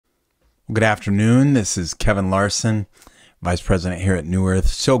Good afternoon. This is Kevin Larson, Vice President here at New Earth.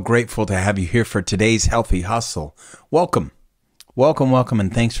 So grateful to have you here for today's Healthy Hustle. Welcome,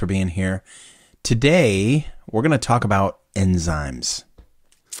 and thanks for being here. Today, we're going to talk about enzymes,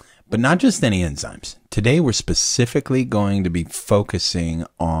 but not just any enzymes. Today, we're specifically going to be focusing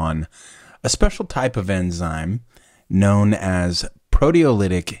on a special type of enzyme known as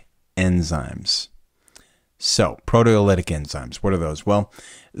proteolytic enzymes. So, proteolytic enzymes, what are those? Well,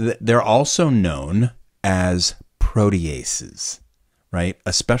 they're also known as proteases, right?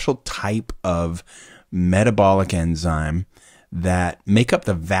 A special type of metabolic enzyme that make up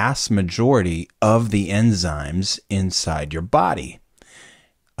the vast majority of the enzymes inside your body.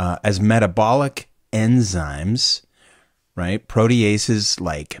 As metabolic enzymes, right, proteases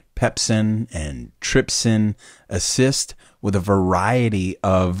like pepsin and trypsin assist with a variety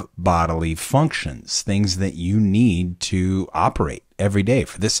of bodily functions, things that you need to operate every day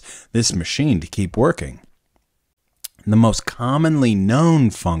for this machine to keep working. The most commonly known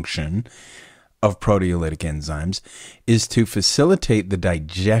function of proteolytic enzymes is to facilitate the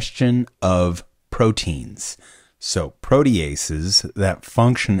digestion of proteins. So proteases that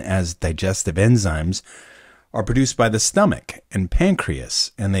function as digestive enzymes are produced by the stomach and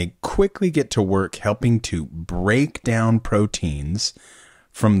pancreas, and they quickly get to work helping to break down proteins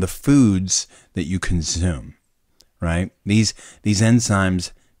from the foods that you consume, right? These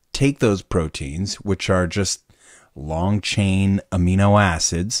enzymes take those proteins, which are just long-chain amino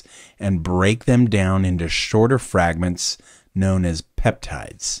acids, and break them down into shorter fragments known as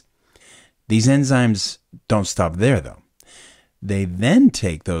peptides. These enzymes don't stop there, though. They then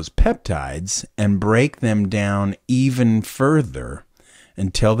take those peptides and break them down even further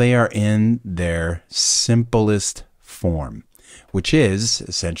until they are in their simplest form, which is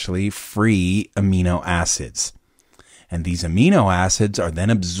essentially free amino acids. And these amino acids are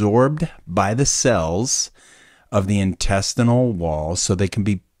then absorbed by the cells of the intestinal wall so they can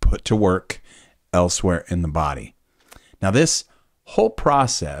be put to work elsewhere in the body. Now, this whole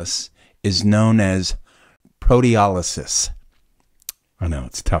process is known as proteolysis. I know,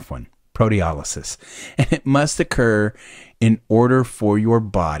 it's a tough one. Proteolysis. And it must occur in order for your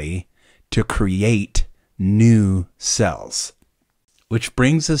body to create new cells. Which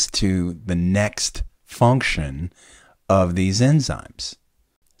brings us to the next function of these enzymes.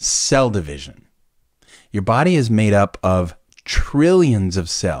 Cell division. Your body is made up of trillions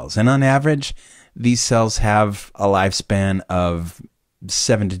of cells. And on average, these cells have a lifespan of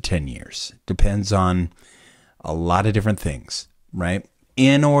 7 to 10 years. Depends on a lot of different things, right?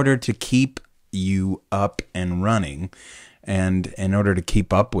 In order to keep you up and running, and in order to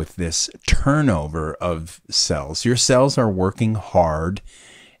keep up with this turnover of cells, your cells are working hard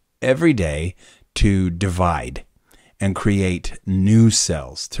every day to divide and create new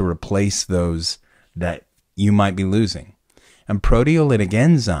cells to replace those that you might be losing. And proteolytic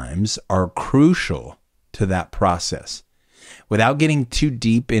enzymes are crucial to that process. Without getting too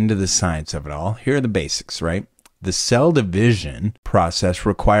deep into the science of it all, here are the basics, right? The cell division process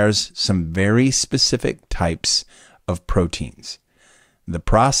requires some very specific types of proteins. The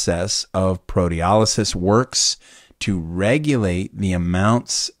process of proteolysis works to regulate the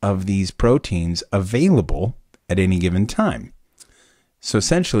amounts of these proteins available at any given time. So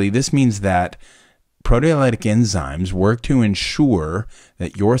essentially, this means that proteolytic enzymes work to ensure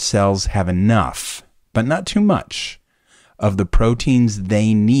that your cells have enough, but not too much, of the proteins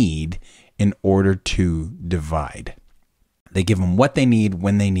they need in order to divide. They give them what they need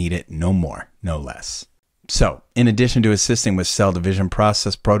when they need it, no more, no less. So, in addition to assisting with cell division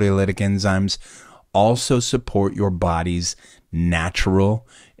process, proteolytic enzymes also support your body's natural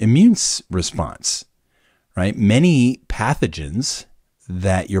immune response, right? Many pathogens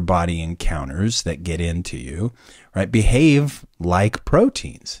that your body encounters that get into you, right, behave like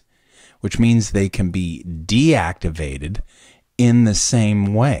proteins, which means they can be deactivated in the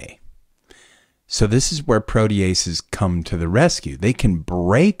same way. So this is where proteases come to the rescue. They can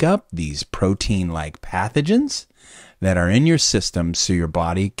break up these protein-like pathogens that are in your system so your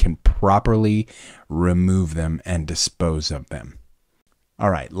body can properly remove them and dispose of them.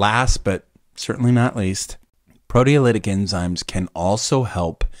 All right, last but certainly not least, proteolytic enzymes can also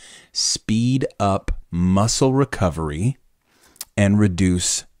help speed up muscle recovery and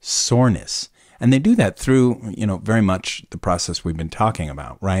reduce soreness. And they do that through, very much the process we've been talking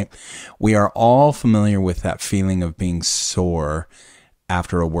about, right? We are all familiar with that feeling of being sore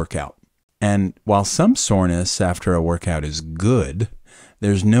after a workout. And while some soreness after a workout is good,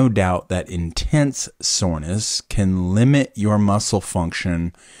 there's no doubt that intense soreness can limit your muscle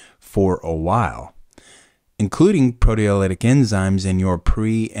function for a while. including proteolytic enzymes in your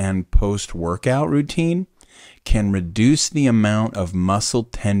pre and post-workout routine, can reduce the amount of muscle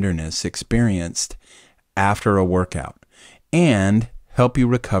tenderness experienced after a workout and help you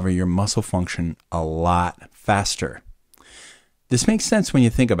recover your muscle function a lot faster. This makes sense when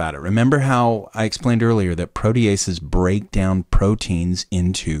you think about it. Remember how I explained earlier that proteases break down proteins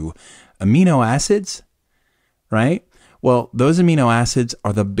into amino acids, right? Well, those amino acids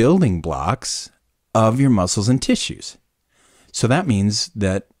are the building blocks of your muscles and tissues. So that means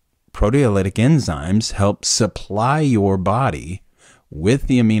that proteolytic enzymes help supply your body with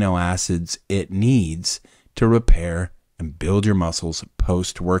the amino acids it needs to repair and build your muscles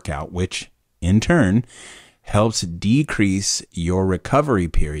post-workout, which in turn helps decrease your recovery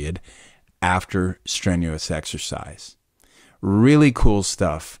period after strenuous exercise. Really cool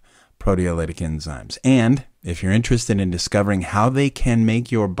stuff, proteolytic enzymes. And if you're interested in discovering how they can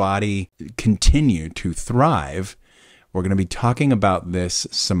make your body continue to thrive, we're going to be talking about this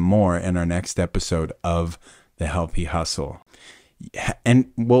some more in our next episode of The Healthy Hustle.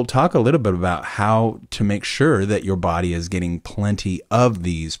 And we'll talk a little bit about how to make sure that your body is getting plenty of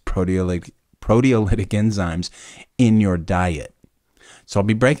these proteolytic enzymes in your diet. So I'll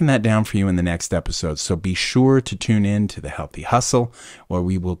be breaking that down for you in the next episode. So be sure to tune in to The Healthy Hustle, where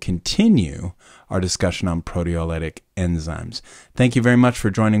we will continue our discussion on proteolytic enzymes. Thank you very much for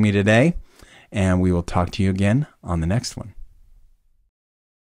joining me today, and we will talk to you again on the next one.